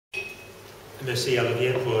Merci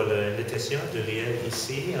Olivier pour l'invitation de lire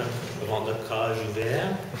ici, avant le cage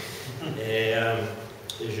ouvert. Et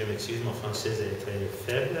je m'excuse, mon français est très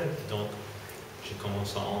faible, donc je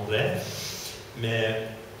commence en anglais. Mais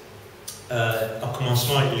en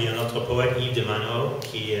commencement, il y a un autre poète, Yves de Mano,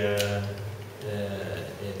 qui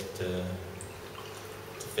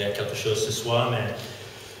fait quelque chose ce soir, mais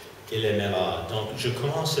il aimera. Donc, je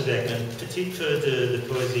commence avec un petit peu de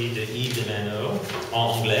poésie de Yves de Mano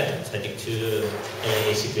en anglais, traducteur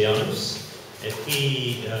et Cyprianus. Et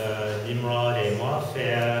puis, Nimrod et moi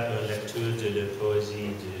faire une lecture de la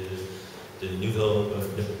poésie de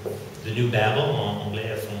New Babel en anglais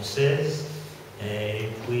et français. Et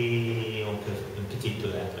puis, on peut un petit peu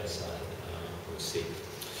après ça aussi.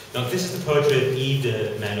 Donc, this is the poetry of Yves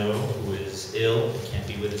de Mano, who is ill, can't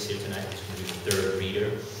be with us here tonight. He's going to be the third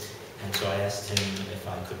reader. And so I asked him if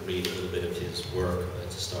I could read a little bit of his work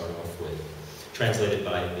to start off with, translated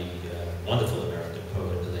by the wonderful American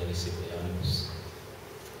poet Galerie éof.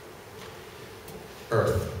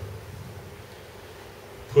 Earth.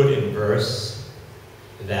 Put in verse,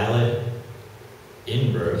 valid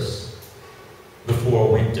in verse,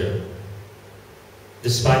 before winter.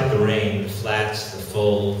 Despite the rain, flats the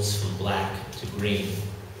folds from black to green.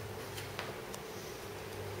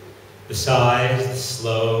 Besides the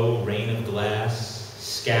slow rain of glass,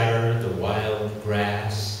 scattered the wild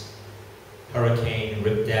grass, hurricane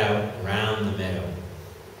ripped out round the meadow.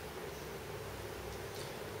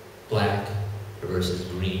 Black versus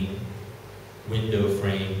green, window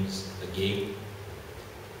frames agape,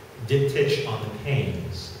 diptych on the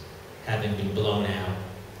panes, having been blown out,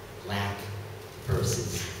 black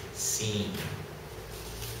versus seen.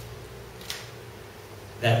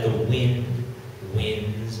 That the wind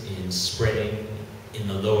wins in spreading in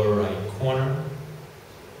the lower right corner,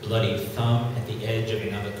 bloody thumb at the edge of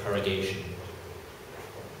another corrugation.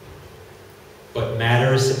 But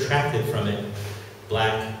matter is subtracted from it,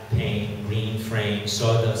 black pane, green frame,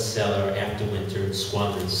 sawdust cellar, after winter,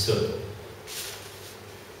 squandered soot.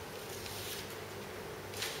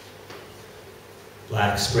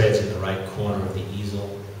 Black spreads in the right corner of the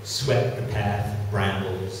easel, swept the path,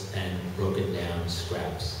 brambles, and broken down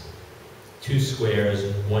scraps. 2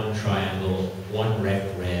 squares, 1 triangle, 1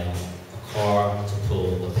 wrecked rail, a car to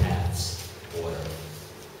pull the path's order.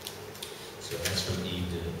 So that's from Yves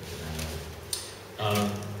de Mano.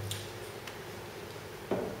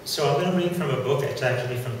 So I'm going to read from a book. It's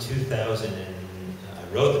actually from 2000, and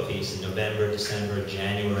I wrote the piece in November, December,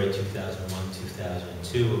 January 2001,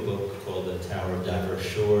 2002, a book called The Tower of Diverse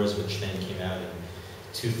Shores, which then came out in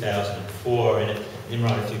 2004. And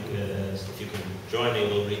Nimrod, if you can join me,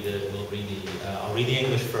 I'll read the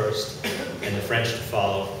English first and the French to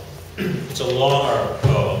follow. It's a longer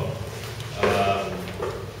poem,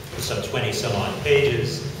 some 20 some odd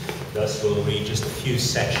pages. Thus, we'll read just a few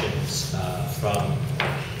sections from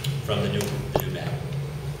the new map.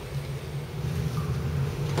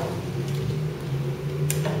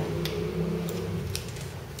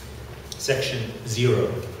 Section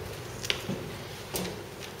 0.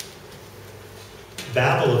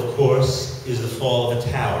 Babel, of course, is the fall of a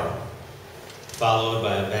tower, followed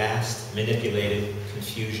by a vast, manipulated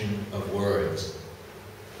confusion of words.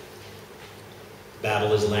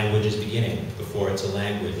 Babel is language's beginning, before it's a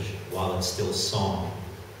language, while it's still song.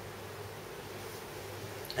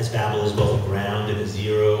 As Babel is both a ground and a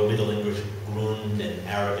zero, Middle English Grund and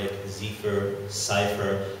Arabic Zephyr,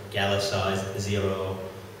 Cipher, Gallicized zero,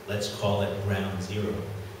 let's call it ground zero.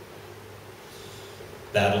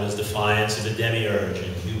 Babel is defiance of the demiurge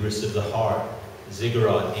and hubris of the heart,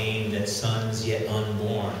 ziggurat aimed at sons yet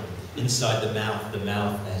unborn, inside the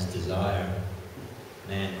mouth as desire.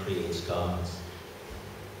 Man creates gods.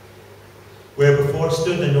 Where before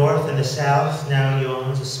stood the north and the south, now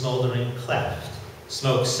yawns a smoldering cleft,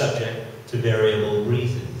 smoke subject to variable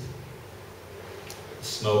breezes. The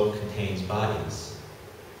smoke contains bodies.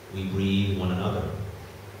 We breathe one another.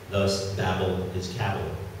 Thus Babel is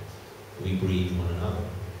capital. We breathe one another.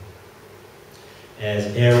 As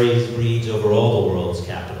Ares breeds over all the world's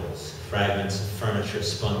capitals, fragments of furniture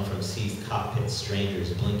spun from seized cockpits,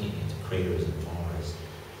 strangers blinking into craters of Mars.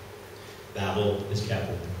 Babel is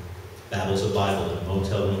capital. Babel's a Bible in a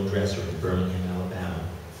motel room dresser in Birmingham, Alabama.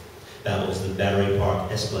 Babel is the Battery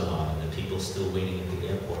Park Esplanade and the people still waiting at the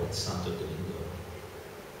airport at Santo Domingo.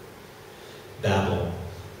 Babel,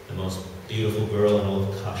 the most beautiful girl in all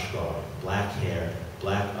of Kashgar, black hair,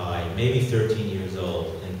 black eye, maybe 13 years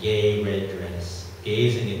old, in a gay red dress,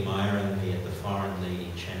 gazing admiringly at the foreign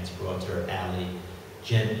lady chance brought to her alley,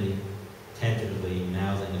 gently, tentatively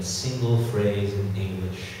mouthing a single phrase in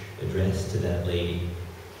English addressed to that lady.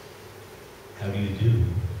 How do you do?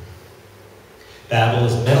 Babel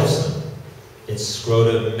is meddlesome. Its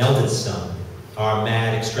scrotum melted some. Our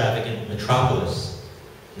mad, extravagant metropolis,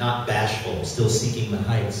 not bashful, still seeking the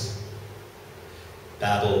heights.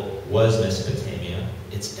 Babel was Mesopotamia,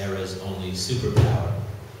 its era's only superpower.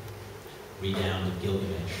 Redound of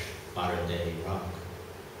Gilgamesh, modern-day rock.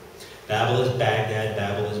 Babel is Baghdad,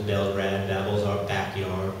 Babel is Belgrade, Babel is our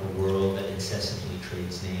backyard, a world that incessantly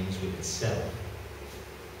trades names with itself.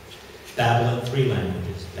 Babel in 3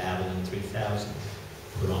 languages, Babel in 3,000.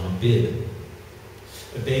 Put on a bib.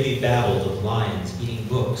 A baby babbled of lions eating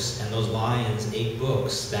books, and those lions ate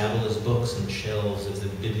books. Babel is books on shelves of the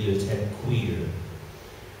bibliothèque queer.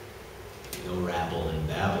 No rabble in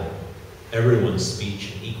Babel. Everyone's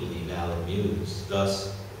speech an equally valid muse.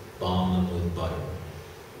 Thus, balm them with butter.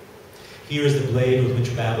 Here is the blade with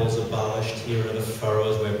which Babel's abolished. Here are the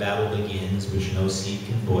furrows where Babel begins, which no seed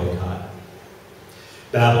can boycott.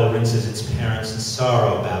 Babel rinses its parents in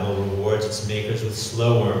sorrow. Babel rewards its makers with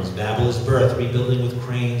slow worms. Babel is birth, rebuilding with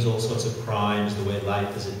cranes all sorts of crimes, the way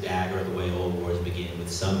life is a dagger, the way all wars begin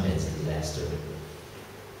with some men's disaster.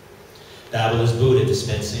 Babel is Buddha,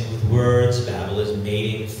 dispensing with words. Babel is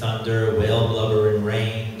mating, thunder, whale blubber and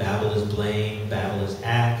rain. Babel is blame. Babel is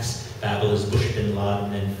axe. Babel is Bush bin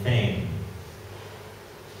Laden and fame.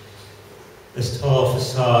 As tall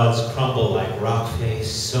facades crumble like rock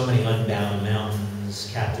face, so many unbound mountains.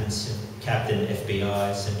 Captain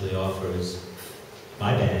FBI simply offers,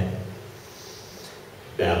 my bad.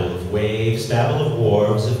 Babel of waves, Babel of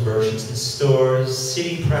wharves, of merchants and stores,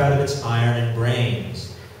 city proud of its iron and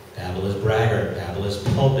brains. Babel is braggart, Babel is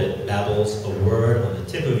pulpit, Babel's a word on the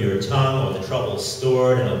tip of your tongue, or the trouble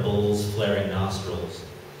stored in a bull's flaring nostrils.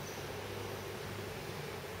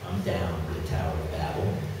 I'm down with the Tower of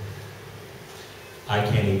Babel. I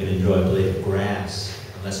can't even enjoy a blade of grass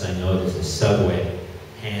unless I know there's a subway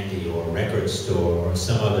handy, or a record store, or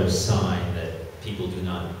some other sign that people do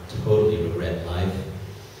not totally regret life.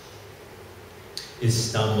 His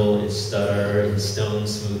stumble, his stutter, his stone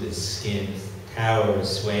smooth his skin,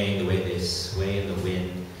 towers swaying the way they sway in the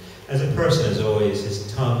wind. As a person is always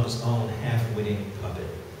his tongue's own half-witting puppet.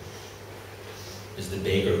 Is the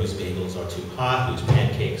baker whose bagels are too hot, whose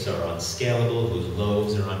pancakes are unscalable, whose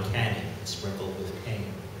loaves are uncanny and sprinkled with pain.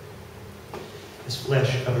 His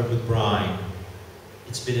flesh covered with brine,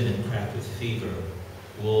 its bitumen cracked with fever,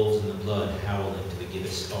 wolves in the blood howling to the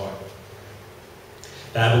gibbous heart.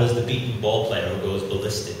 Babel is the beaten ball player who goes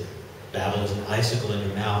ballistic. Babel is an icicle in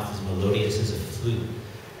your mouth, as melodious as a flute,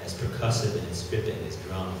 as percussive in its ripping as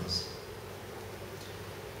drums.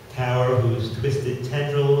 Tower whose twisted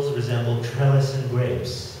tendrils resemble trellis and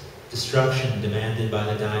grapes, destruction demanded by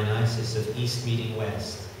the Dionysus of East meeting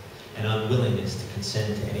West, and unwillingness to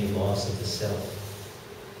consent to any loss of the self.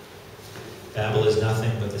 Babel is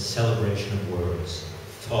nothing but the celebration of words,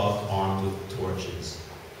 talk armed with torches,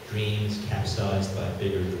 dreams capsized by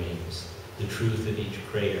bigger dreams, the truth of each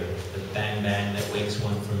crater, the bang-bang that wakes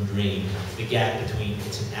one from dream, the gap between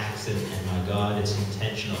it's an accident and my God, it's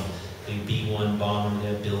intentional, the B-1 bomber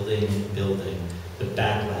they're building and building, the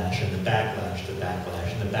backlash and the backlash to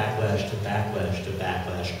backlash, and the backlash to backlash to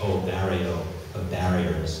backlash, oh barrio of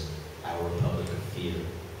barriers, our republic of fear.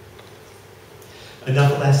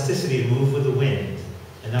 Enough elasticity to move with the wind,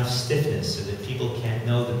 enough stiffness so that people can't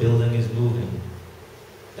know the building is moving.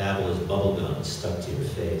 Babel is bubblegum stuck to your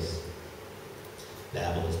face.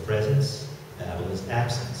 Babel is presence, Babel is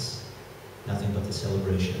absence. Nothing but the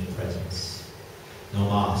celebration of presence. No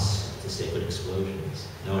moss to sacred explosions.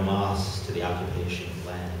 No moss to the occupation of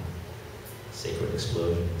land. Sacred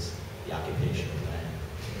explosions, the occupation of land.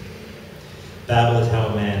 Babel is how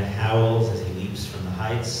a man howls as he leaps from the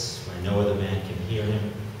heights where no other man can hear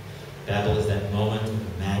him. Babel is that moment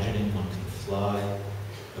of imagining one can fly,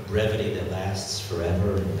 a brevity that lasts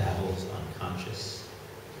forever and Babel's unconscious.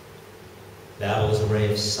 Babel is a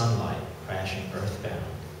ray of sunlight crashing earthbound,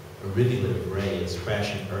 a rivulet of rays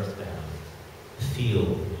crashing earthbound, a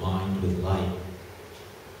field lined with light.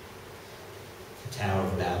 The Tower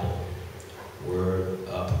of Babel, word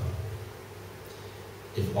up.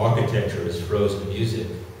 If architecture is frozen music,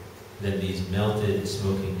 then these melted,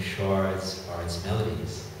 smoking shards are its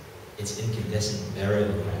melodies, its incandescent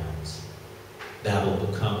burial grounds. Babel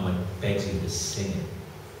become what begs you to sing it.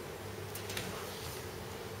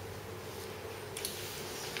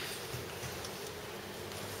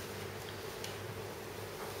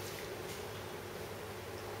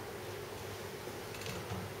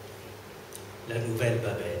 La nouvelle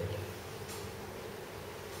Babel.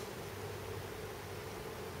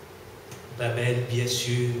 Babel, bien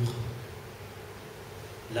sûr,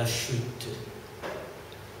 la chute,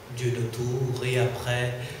 Dieu de tour, et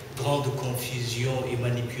après, grande confusion et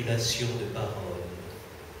manipulation de paroles.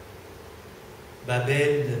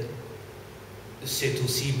 Babel, c'est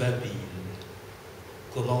aussi Babyle,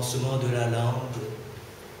 commencement de la langue,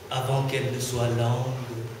 avant qu'elle ne soit langue,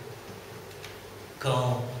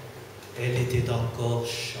 quand elle était encore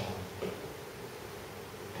chant.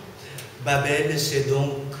 Babel, c'est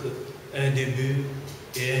donc un début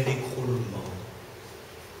et un écroulement.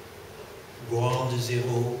 Ground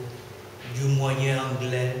zéro, du moyen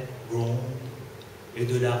anglais ground et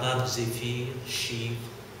de l'arabe zéphir, chiffre,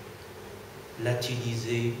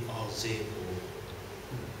 latinisé en zéro.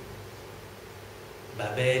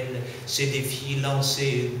 Babel, c'est des filles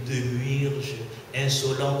lancées de murge,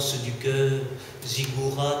 insolence du cœur,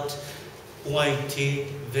 ziggourate, pointé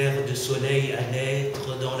vers de soleil à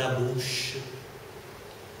naître dans la bouche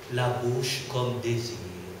comme désir.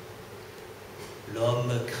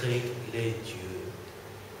 L'homme crée les dieux.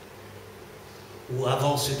 Où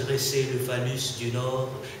avant se dressait le phallus du nord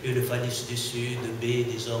et le phallus du sud, baie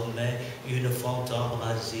désormais une fente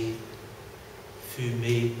embrasée,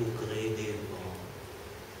 fumée au gré des vents.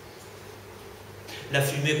 La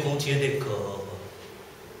fumée contient des corps.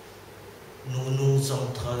 Nous nous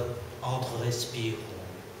entre-respirons.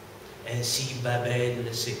 Ainsi Babel,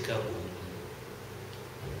 c'est Kaboul.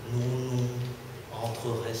 Nous nous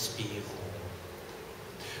entre-respirons.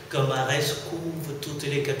 Comme Arès couvre toutes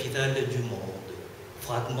les capitales du monde.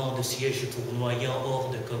 Fragments de sièges tournoyant hors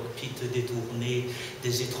de cockpits détournés,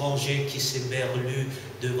 des étrangers qui s'éberluent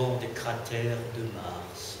devant des cratères de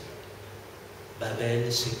Mars.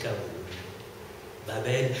 Babel, c'est Kaboul.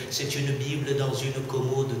 Babel, c'est une Bible dans une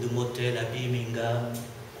commode de motel à Birmingham,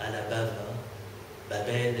 Alabama.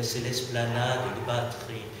 Babel, c'est l'esplanade de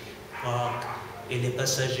Battery Park et les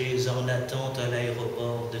passagers en attente à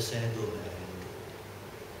l'aéroport de Saint-Domingue.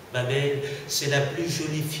 Babel, c'est la plus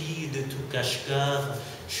jolie fille de tout Kashgar,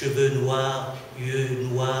 cheveux noirs, yeux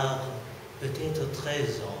noirs, peut-être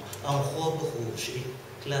 13 ans, en robe rouge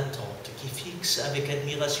éclatante, qui fixe avec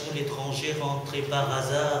admiration l'étranger rentré par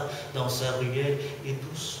hasard dans sa ruelle et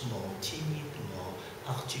doucement, timidement,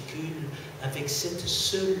 articule avec cette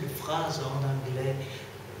seule phrase en anglais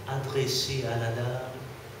adressée à la dame,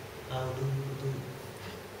 Pardon.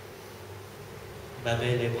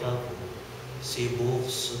 Babel est bravo. Ces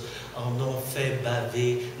bourses en ont fait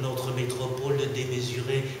baver notre métropole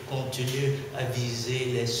démesurée contenue à viser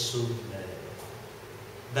les sommets.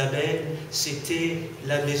 Babel, c'était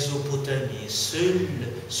la Mésopotamie, seule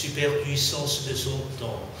superpuissance de son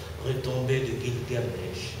temps, retombée de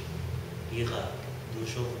Gilgamesh, Irak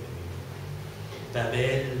d'aujourd'hui.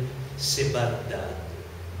 Babel, c'est Bagdad.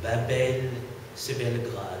 Babel, c'est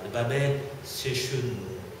Belgrade. Babel, c'est chez nous.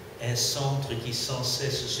 Un centre qui sans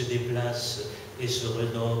cesse se déplace et se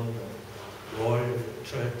renomme World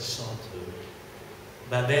Trade Center.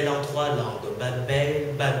 Babel en 3 langues,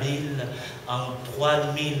 Babyle en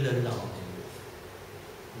 3000 langues.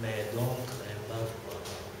 Mais donc un bavard.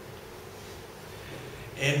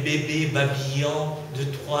 Un bébé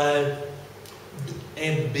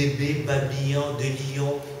babillant de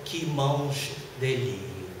lion qui mange des livres.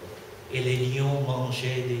 Et les lions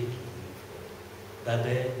mangeaient des livres.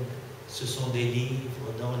 Babel, ce sont des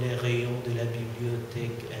livres dans les rayons de la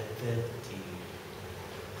bibliothèque interdite.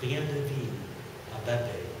 Rien de vil à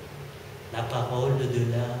Babel. La parole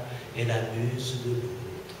de l'un et la muse de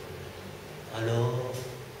l'autre. Alors,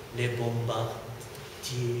 les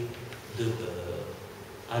bombardiers de beurre.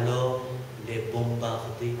 Alors, les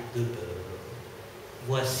bombardés de beurre.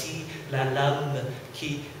 Voici la lame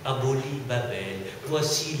qui abolit Babel.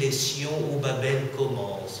 Voici les sillons où Babel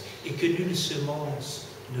commence et que nulle semence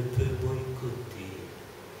ne peut boycotter.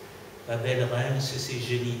 Babel rince ses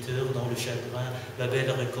géniteurs dans le chagrin. Babel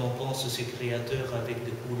récompense ses créateurs avec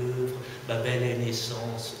des couleuvres. Babel est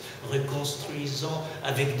naissance, reconstruisant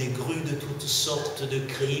avec des grues de toutes sortes de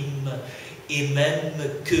crimes, et même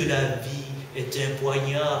que la vie est un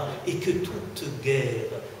poignard et que toute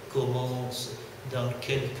guerre commence dans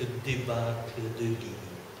quelque débâcle de lit,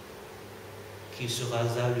 qui se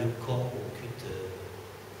rasa le camp au cutter,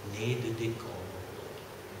 né de décombres,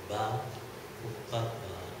 bas pour papa,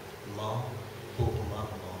 maman pour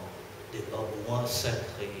maman, des babouins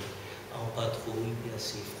sacrés en patrouille à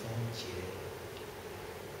ses frontières.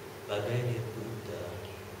 Babel est Bouddha,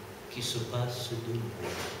 qui se passe de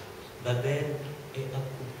mots. Babel est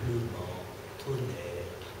accouplement,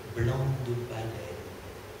 tonnerre, blanc de baleine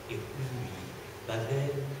et pluie.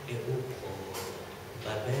 Babel est opprobre,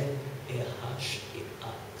 Babel est hache et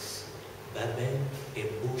axe, Babel est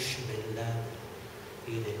bouche bellade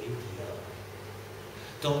et les médias.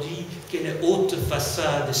 tandis que les hautes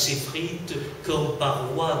façades s'effritent comme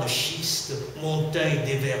parois de schiste, montagnes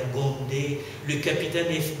dévergondées, le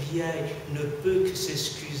capitaine FBI ne peut que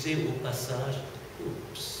s'excuser au passage.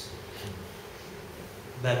 Oups.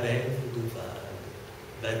 Babel de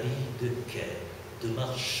vagues, Babyle de quais, de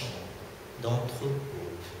marchands, d'entrepôts,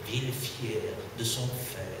 ville fière de son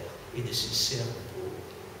fer et de ses cerveaux,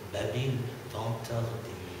 Babyle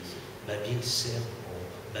vantardise, Babyle sermon,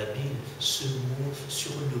 Babyle se mou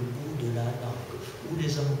sur le bout de la langue, ou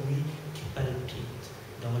les ennuis qui palpitent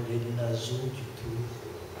dans les naseaux du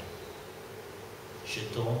taureau. Je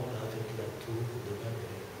tombe avec la tour de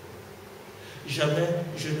Babel. Jamais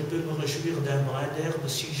je ne peux me réjouir d'un brin d'herbe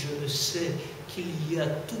si je ne sais qu'il y a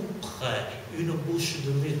tout près une bouche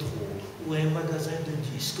de métro ou un magasin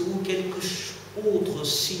de disques ou quelque autre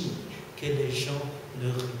signe que les gens ne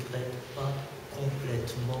regrettent pas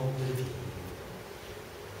complètement de vivre.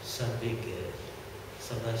 Ça bégaye,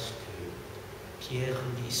 ça bascule, pierre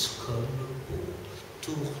lisse comme eau,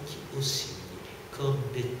 tour qui oscille, comme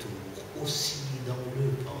des tours oscillent dans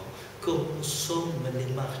le vent, comme nous sommes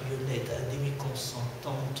les marionnettes à demi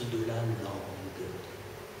consentantes de la langue.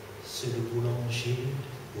 C'est le boulanger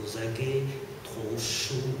aux aguets trop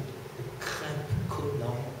chauds, aux crêpes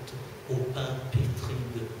collantes, au pain pétri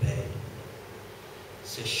de peine.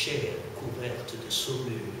 Ces chairs couvertes de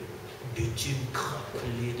saumure, bitume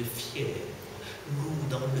craquelé de fièvre, loup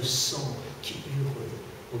dans le sang qui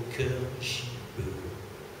hurle au cœur gibbeux.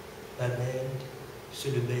 Babel, c'est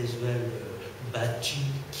le besoin battu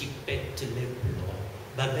qui pète les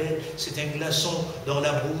plombs. Babel, c'est un glaçon dans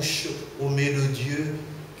la bouche au mélodieux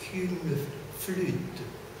qu'une flûte,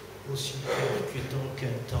 aussi percutant qu'un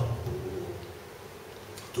tambour.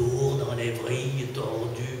 Tour dans les vrilles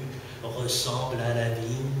tordues ressemble à la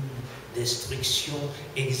vigne, destruction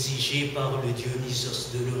exigée par le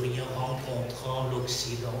Dionysos de l'Orient rencontrant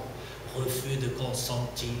l'Occident, refus de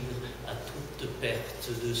consentir à toute perte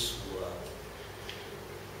de soi.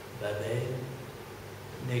 Babel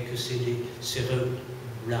n'est que ces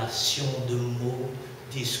relations de mots,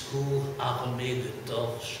 discours armés de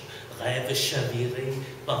torches, rêves chavirés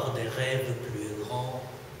par des rêves plus grands,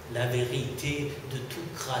 la vérité de tout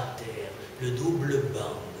cratère, le double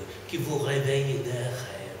bang qui vous réveille d'un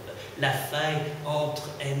rêve, la faille entre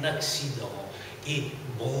un accident et,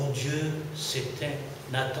 bon Dieu, c'est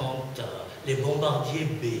un attentat, les bombardiers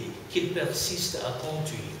B qu'ils persistent à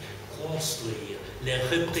construire, les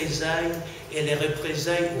représailles et les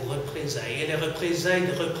représailles aux représailles, et les représailles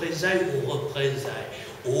de représailles aux représailles,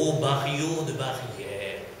 aux barrios de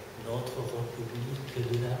barrières, notre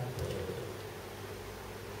république de la peur.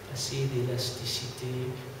 Assez d'élasticité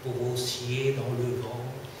pour osciller dans le vent,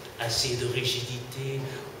 assez de rigidité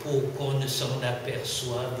pour qu'on ne s'en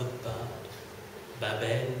aperçoive pas.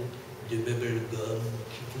 Babel de bubblegum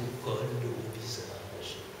qui vous colle au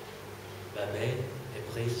visage. Babel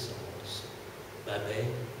est présence, Babel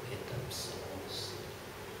est absence.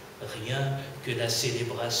 Rien que la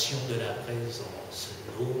célébration de la présence,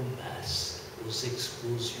 nos masses aux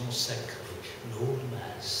explosions sacrées, nos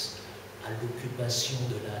masses à l'occupation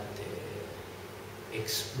de la terre,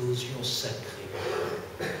 explosion sacrée,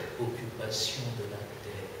 occupation de la terre.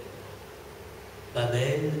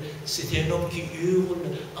 Babel, c'est un homme qui hurle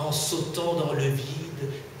en sautant dans le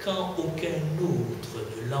vide quand aucun autre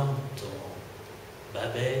ne l'entend.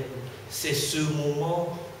 Babel, c'est ce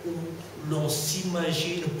moment où l'on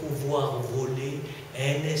s'imagine pouvoir voler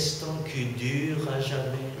un instant qui dure à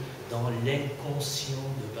jamais dans l'inconscient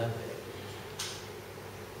de Babel.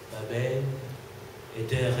 Babel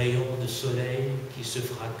est un rayon de soleil qui se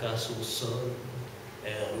fracasse au sol,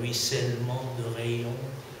 un ruissellement de rayons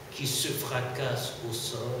qui se fracasse au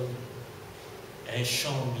sol, un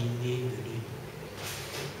champ miné de lumière.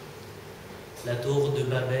 La tour de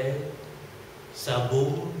Babel, sa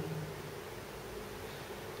baume.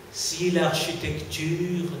 Si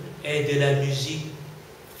l'architecture est de la musique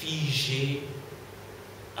figée,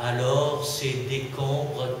 alors ces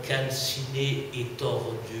décombres calcinés et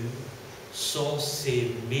tordus sont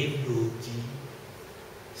ces mélodies,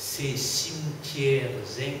 ces cimetières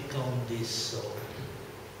incandescents,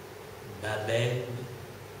 Babel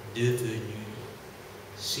devenu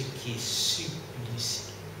ce qui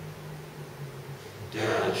supplie de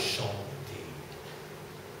la chanter.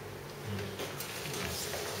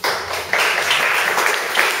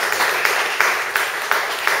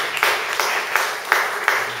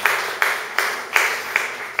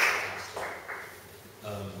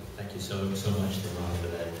 Thank you so much,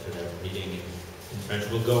 Nimrod, for that reading in French.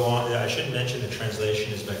 We'll go on. I should mention the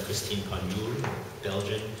translation is by Christine Panjul,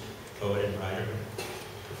 Belgian poet and writer,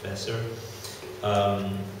 professor.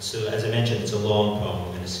 So as I mentioned, it's a long poem. I'm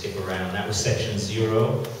going to skip around. That was section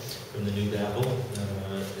 0 from the New Babel.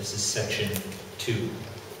 This is section 2.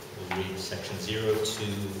 We'll read section 0, 2,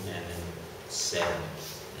 and then 7,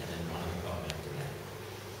 and then one other poem after that.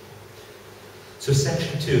 So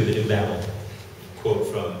section 2, the New Babel. Quote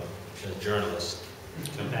from the journalist.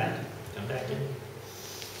 Come back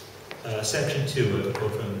in. Section 2, a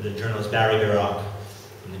quote from the journalist Barry Barak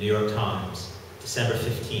from the New York Times, December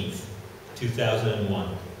 15th,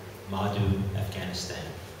 2001, Madhu, Afghanistan.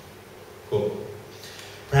 Quote,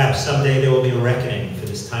 perhaps someday there will be a reckoning for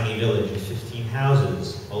this tiny village of 15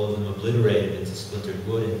 houses, all of them obliterated into splintered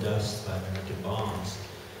wood and dust by American bombs.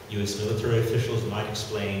 U.S. military officials might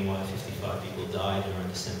explain why 55 people died during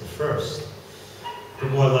December 1st. But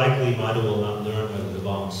more likely, Madhu will not learn whether the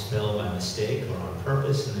bombs fell by mistake or on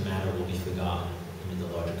purpose, and the matter will be forgotten amid the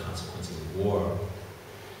larger consequences of war.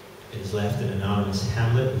 It has left an anonymous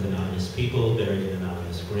hamlet with anonymous people buried in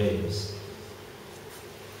anonymous graves.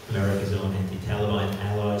 America's own anti-Taliban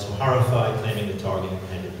allies were horrified, claiming the target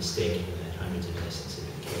had been mistaken and that hundreds of innocents had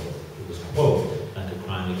been killed. It was, quote, like a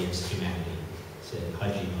crime against humanity, said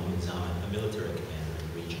Haji Mohammed Zaman, a military commander in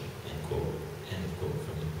the region, end quote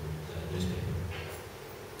from the newspaper.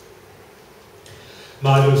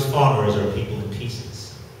 Madhu's farmers are people in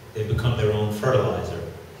pieces. They've become their own fertilizer.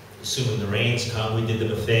 Assuming the rains come, we did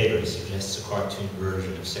them a favor, he suggests a cartoon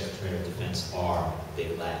version of Secretary of Defense R,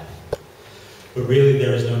 big laugh. But really,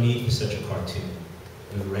 there is no need for such a cartoon.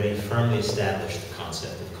 We've already firmly established the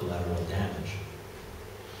concept of collateral damage.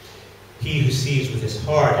 He who sees with his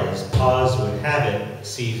heart, as Paz would have it,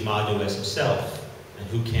 sees Madhu as himself. And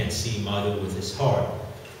who can't see Madhu with his heart?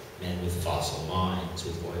 Men with fossil minds,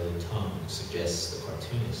 with oily tongues, suggests the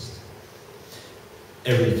cartoonist.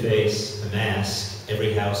 Every face, a mask,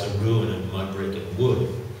 every house a ruin of mud, brick, and wood.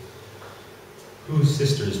 Whose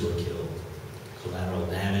sisters were killed? Collateral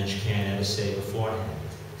damage can't ever say beforehand.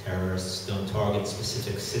 Terrorists don't target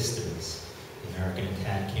specific sisters. The American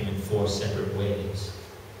attack came in 4 separate waves.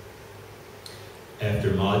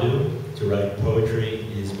 After Madhu, to write poetry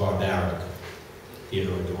is barbaric.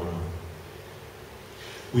 Theodore Adorno.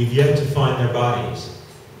 We've yet to find their bodies,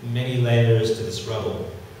 many layers to this rubble,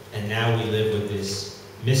 and now we live with this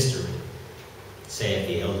mystery, saith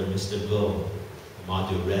the elder Mr. Blow, a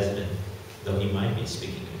Madhu resident, though he might be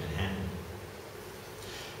speaking in Manhattan.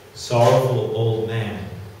 Sorrowful old man,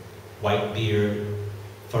 white beard,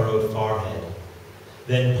 furrowed forehead.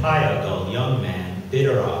 Then Payagal, young man,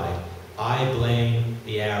 bitter-eyed, I blame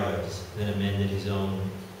the Arabs, then amended his own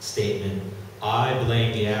statement, I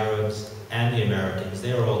blame the Arabs and the Americans.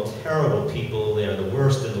 They are all terrible people. They are the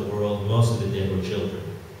worst in the world. Most of the dead were children.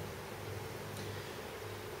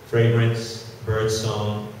 Fragrance,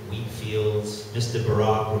 birdsong, wheat fields. Mr.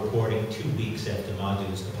 Barak reporting 2 weeks after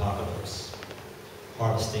Madhu's apocalypse.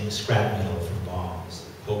 Harvesting scrap metal from bombs.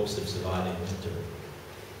 Hopes of surviving winter.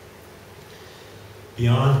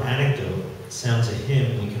 Beyond anecdote, it sounds a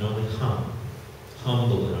hymn we can only hum.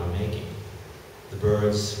 Humble in our making. The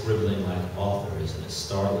birds scribbling like authors in a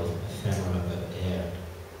starlit ephemera of air.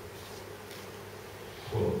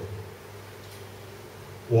 Quote,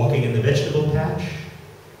 walking in the vegetable patch,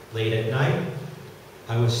 late at night,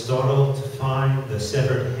 I was startled to find the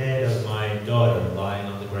severed head of my daughter lying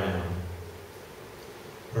on the ground.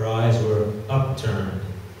 Her eyes were upturned,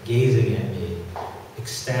 gazing at me,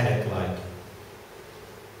 ecstatic-like.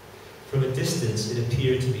 From a distance, it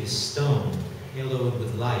appeared to be a stone, haloed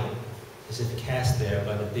with light, as if cast there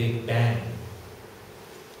by the Big Bang.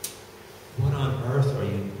 What on earth are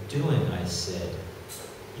you doing? I said.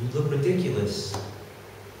 You look ridiculous.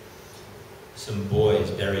 Some boys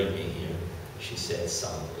buried me here, she said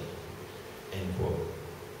solemnly. End quote.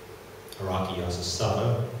 Iraqi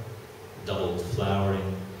Yasasada, doubled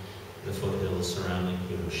flowering, the foothills surrounding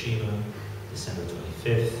Hiroshima, December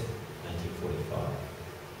 25th, 1945.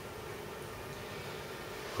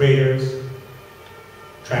 Craters,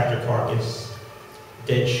 tractor carcass,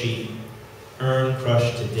 dead sheep, urn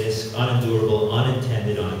crushed to disc, unendurable,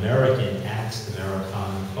 unintended, un-American, axed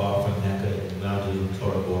Americana, far from Mecca, in Madhu,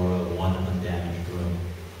 Tora Bora, one undamaged room.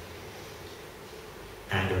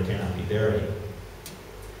 Anger cannot be buried.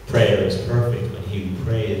 Prayer is perfect when he who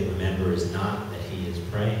prays remembers not that he is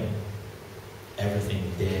praying.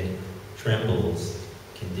 Everything dead trembles.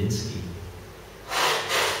 Kandinsky.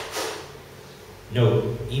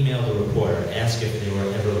 Note, email the reporter, ask if there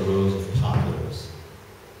were ever rows of poplars.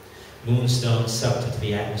 Moonstone sucked into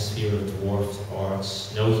the atmosphere of dwarfed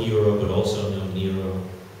arts. No hero, but also no Nero.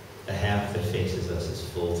 The half that faces us is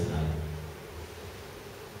full tonight.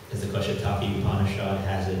 As the Kashataki Upanishad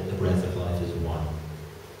has it, the breath of life is one.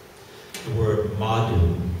 The word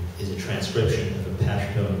Madhu is a transcription of a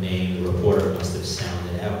Pashto name the reporter must have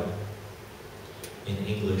sounded out. In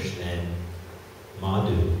English, then,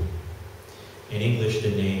 Madhu. In English,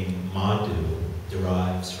 the name Madhu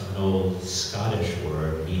derives from an old Scottish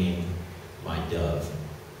word meaning my dove.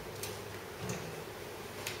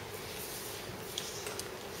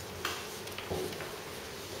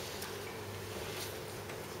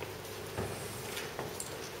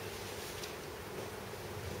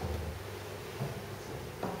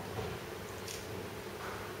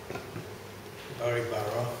 Very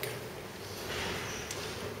baroque.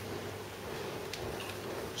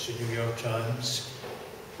 C'est New York Times,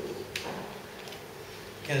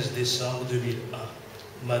 15 décembre 2001,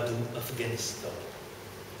 Madhu, Afghanistan.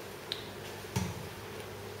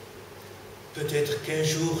 Peut-être qu'un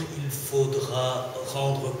jour il faudra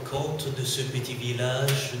rendre compte de ce petit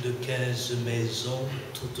village de 15 maisons,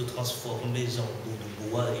 toutes transformées en bouts de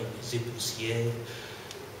bois et poussières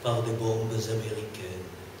par des bombes américaines.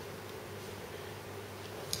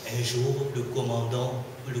 Un jour, le commandement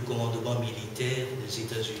militaire des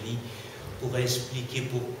États-Unis pourra expliquer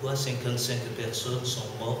pourquoi 55 personnes sont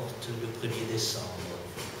mortes le 1er décembre.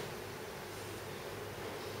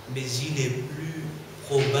 Mais il est plus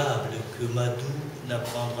probable que Madhu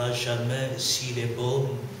n'apprendra jamais si les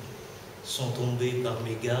bombes sont tombées par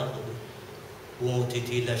mégarde ou ont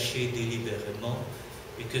été lâchées délibérément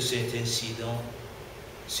et que cet incident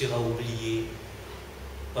sera oublié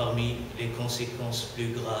parmi les conséquences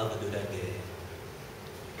plus graves de la guerre.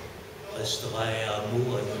 Restera un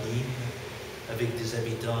hameau anonyme avec des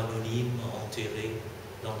habitants anonymes enterrés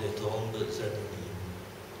dans des tombes anonymes.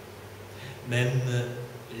 Même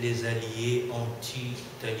les alliés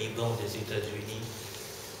anti-talibans des États-Unis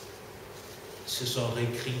se sont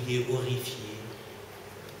récriés horrifiés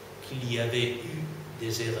qu'il y avait eu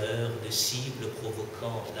des erreurs de cibles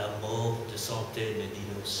provoquant la mort de centaines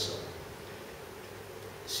d'innocents.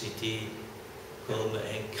 C'était comme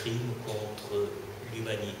un crime contre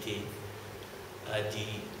l'humanité, a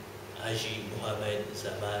dit Haji Mohamed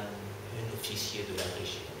Zaman, un officier de la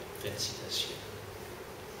région. Fin de citation.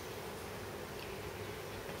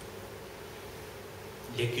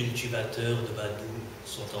 Les cultivateurs de Madhu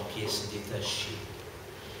sont en pièces détachées.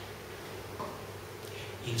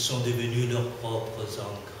 Ils sont devenus leurs propres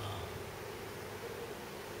engrais.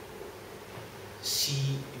 Si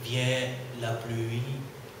vient la pluie,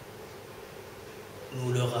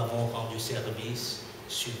 nous leur avons rendu service,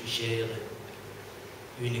 suggère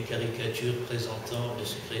une caricature présentant le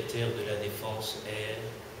secrétaire de la Défense Air,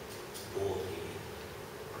 Bourré.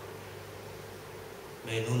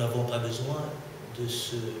 Mais nous n'avons pas besoin de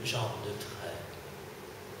ce genre de trait.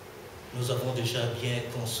 Nous avons déjà bien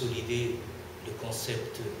consolidé le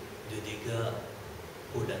concept de dégâts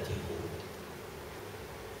collatéraux.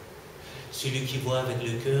 Celui qui voit avec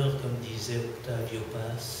le cœur, comme disait Octavio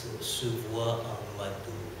Paz, se voit en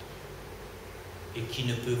Madhu. Et qui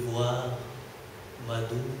ne peut voir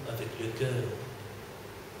Madhu avec le cœur.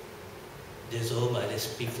 Des hommes à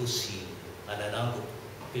l'esprit fossile, à la langue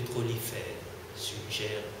pétrolifère,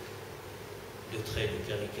 suggère le trait du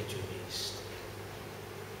caricaturiste.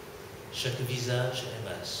 Chaque visage un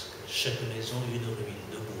masque, chaque maison une ruine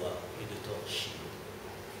de bois et de torchis.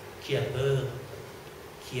 Qui a peur,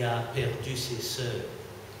 qui a perdu ses sœurs.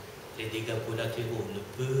 Les dégâts collatéraux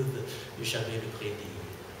ne peuvent jamais le prédire.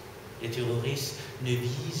 Les terroristes ne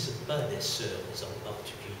visent pas des sœurs en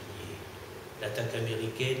particulier. L'attaque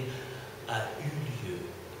américaine a eu lieu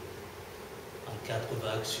en 4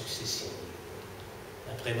 vagues successives.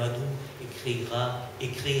 Après Madhu,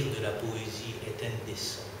 écrire de la poésie est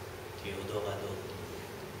indécent. Théodore Adorno.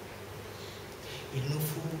 Il nous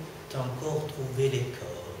faut encore trouver les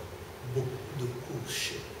corps, beaucoup de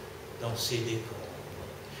couches dans ces décombres.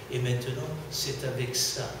 Et maintenant, c'est avec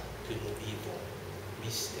ça que nous vivons.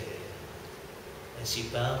 Mystère. Ainsi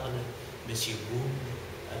parle M.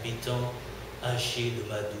 Gould, habitant haché de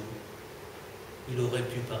Madhu. Il aurait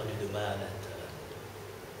pu parler de Manhattan.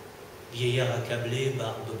 Vieillard accablé,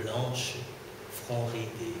 barbe blanche, front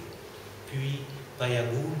ridé. Puis,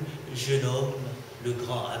 Payagoul, jeune homme, le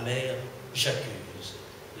grand amer, j'accuse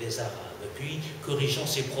les Arabes. Puis, corrigeant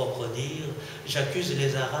ses propres dires, j'accuse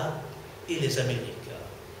les Arabes et les Américains.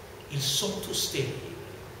 Ils sont tous terribles.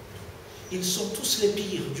 Ils sont tous les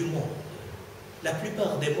pires du monde. La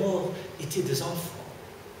plupart des morts étaient des enfants.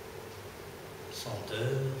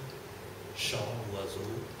 Senteurs, chants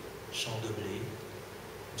d'oiseaux, champs de blé.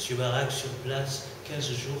 M. Barak sur place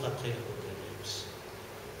 15 jours après l'apocalypse.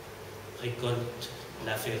 Récolte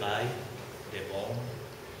la ferraille, les bombes,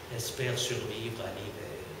 espère survivre à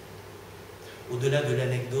l'hiver. Au-delà de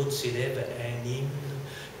l'anecdote s'élève un hymne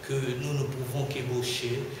que nous ne pouvons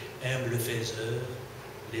qu'ébaucher, humbles faiseurs,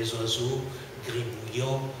 les oiseaux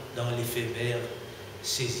gribouillant dans l'éphémère,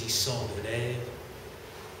 saisissant de l'air,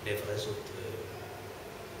 les vrais auteurs.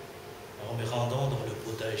 En me rendant dans le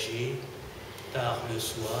potager, tard le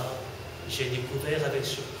soir, j'ai découvert avec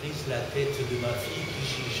surprise la tête de ma fille qui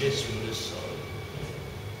gigeait sur le sol.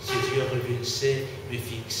 Ses yeux revulsés me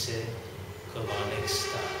fixaient comme en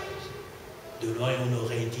extase. De loin, on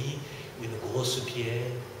aurait dit une grosse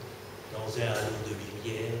pierre dans un halo de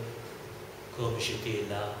lumière, comme j'étais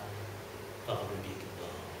là par le Big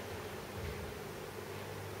Bang.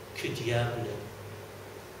 Que diable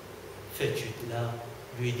fais-tu là,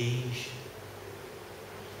 lui dis-je,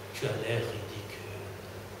 tu as l'air ridicule.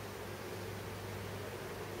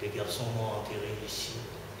 Les garçons m'ont enterré ici,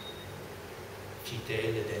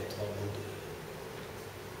 fit-elle d'un ton boudeux.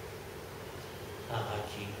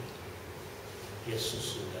 Araki,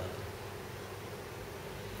 Yasusuda,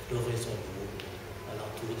 floraison rouge,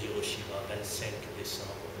 alentour d'Hiroshima, 25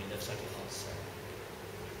 décembre 1945.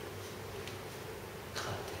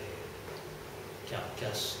 Cratère,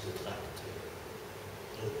 carcasse de tracteur,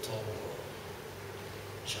 mouton mort,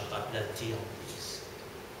 char aplati en piste,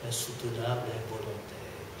 insoutenable,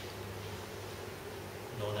 involontaire,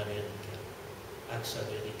 non américain, axe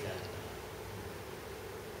américaine,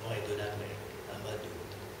 loin de la mer, Amadou,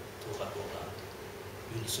 Tora Bora,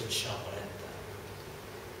 une seule chambre intacte,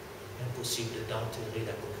 impossible d'enterrer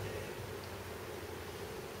la colère.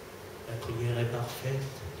 La prière est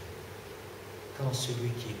parfaite quand celui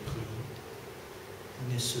qui prie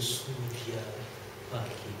ne se souvient pas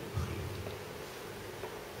qu'il prie.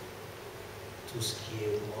 Tout ce qui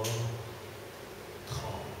est mort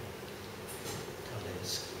tremble quand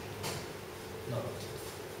l'inscrit. Note.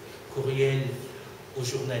 Courriel au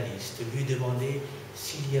journaliste, lui demander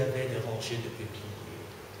s'il y avait des rangées de peupliers.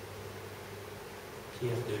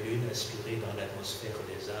 Pierre de lune inspirée dans l'atmosphère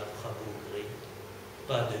des arbres rabougris,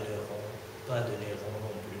 pas de Néron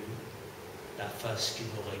non plus. La face qui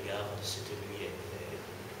nous regarde cette nuit est claire.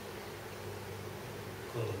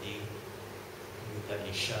 Comme dit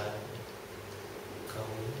Upanishad,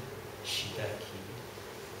 Kao Shidaki,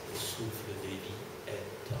 le souffle de vie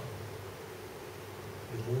est temps.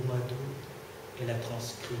 Le mot Madou est la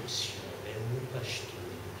transcription d'un mot pashto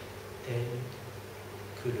tel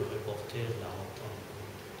que le reporter l'a entendu.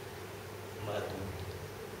 Madou,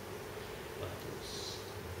 Madous.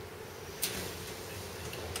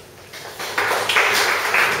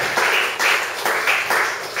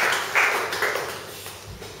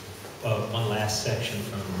 One last section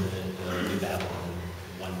from the New Babylon,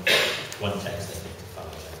 one text I think to follow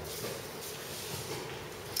that.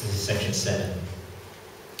 This is section 7.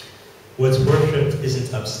 What's worshipped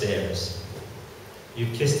isn't upstairs.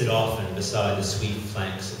 You've kissed it often beside the sweet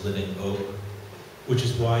flanks of living oak, which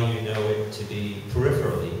is why you know it to be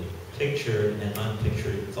peripherally pictured and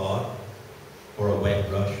unpictured thought, or a wet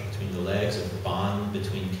rush between the legs of the bond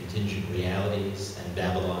between contingent realities and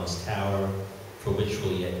Babylon's tower, for which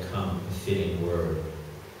will yet come a fitting word.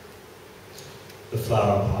 The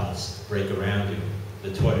flower pots break around you,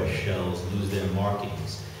 the tortoise shells lose their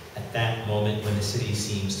markings, at that moment when the city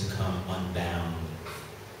seems to come unbound.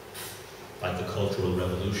 Like the Cultural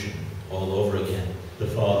Revolution, all over again, the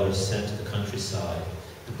fathers sent to the countryside,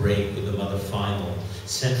 the break with the mother final,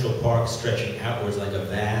 Central Park stretching outwards like a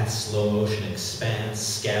vast, slow-motion expanse,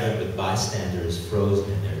 scattered with bystanders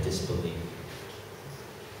frozen in their disbelief.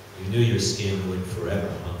 You knew your skin would forever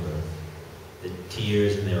hunger. The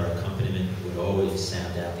tears and their accompaniment would always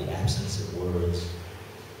sound out the absence of words.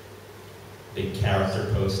 Big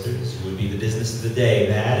character posters would be the business of the day,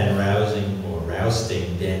 that and rousing or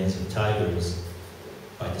rousting dens of tigers.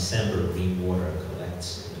 By December, green water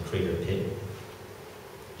collects in the crater pit.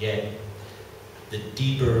 Yet, the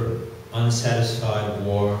deeper, unsatisfied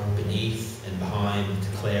war beneath and behind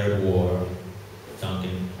declared war,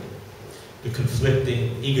 Duncan, the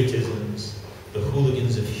conflicting egotisms, the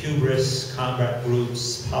hooligans of hubris, combat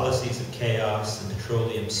groups, policies of chaos, and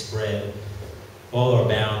petroleum spread, all are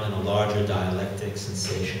bound in a larger dialectic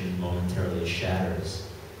sensation momentarily shatters.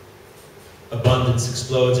 Abundance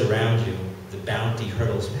explodes around you, the bounty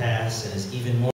hurtles past and is even more